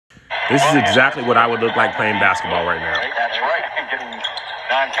This is exactly what I would look like playing basketball right now. That's right.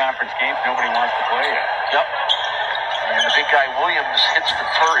 Non-conference games, nobody wants to play it. Yep. And the big guy Williams hits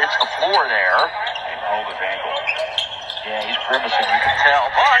the floor there. And rolled his ankle. Yeah, he's grimacing, you can tell.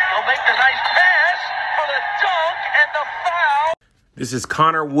 But he'll make the nice pass for the dunk and the foul. This is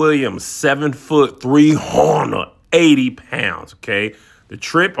Connor Williams, 7 foot, 380 pounds, okay? The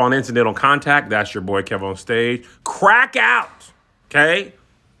trip on incidental contact, that's your boy Kev on stage. Crack out, okay?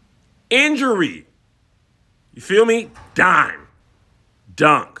 Injury. You feel me? Dime.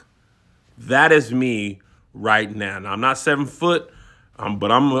 Dunk. That is me right now. Now, I'm not 7 foot,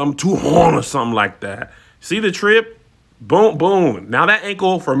 but I'm 200 or something like that. See the trip? Boom, boom. Now that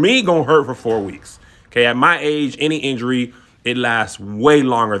ankle, for me, gonna hurt for 4 weeks. Okay, at my age, any injury, it lasts way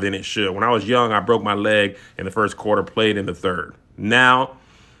longer than it should. When I was young, I broke my leg in the first quarter, played in the third. Now,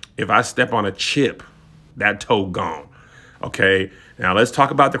 if I step on a chip, that toe gone. Okay, now let's talk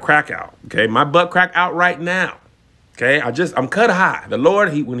about the crack out. Okay, my butt crack out right now. Okay, I'm cut high. The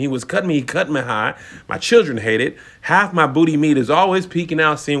Lord, when he was cutting me, he cut me high. My children hate it. Half my booty meat is always peeking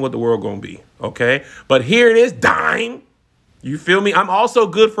out, seeing what the world gonna be. Okay, but here it is, dying. You feel me? I'm also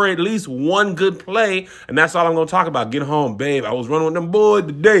good for at least one good play, and that's all I'm going to talk about. Get home, babe. I was running with them boys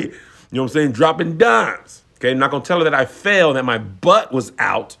today. You know what I'm saying? Dropping dimes. Okay, I'm not going to tell her that I failed, that my butt was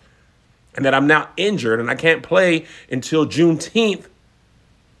out, and that I'm now injured, and I can't play until Juneteenth.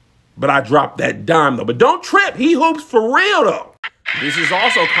 But I dropped that dime, though. But don't trip. He hoops for real, though. This is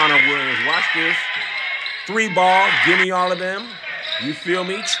also Connor Williams. Watch this. 3 ball. Give me all of them. You feel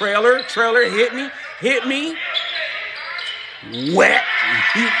me? Trailer, hit me. Wet.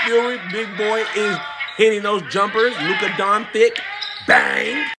 You feel it? Big boy is hitting those jumpers. Luka Doncic.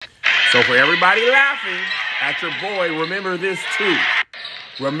 Bang. So for everybody laughing at your boy, remember this too.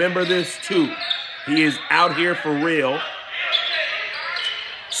 Remember this too. He is out here for real.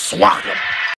 Swat him.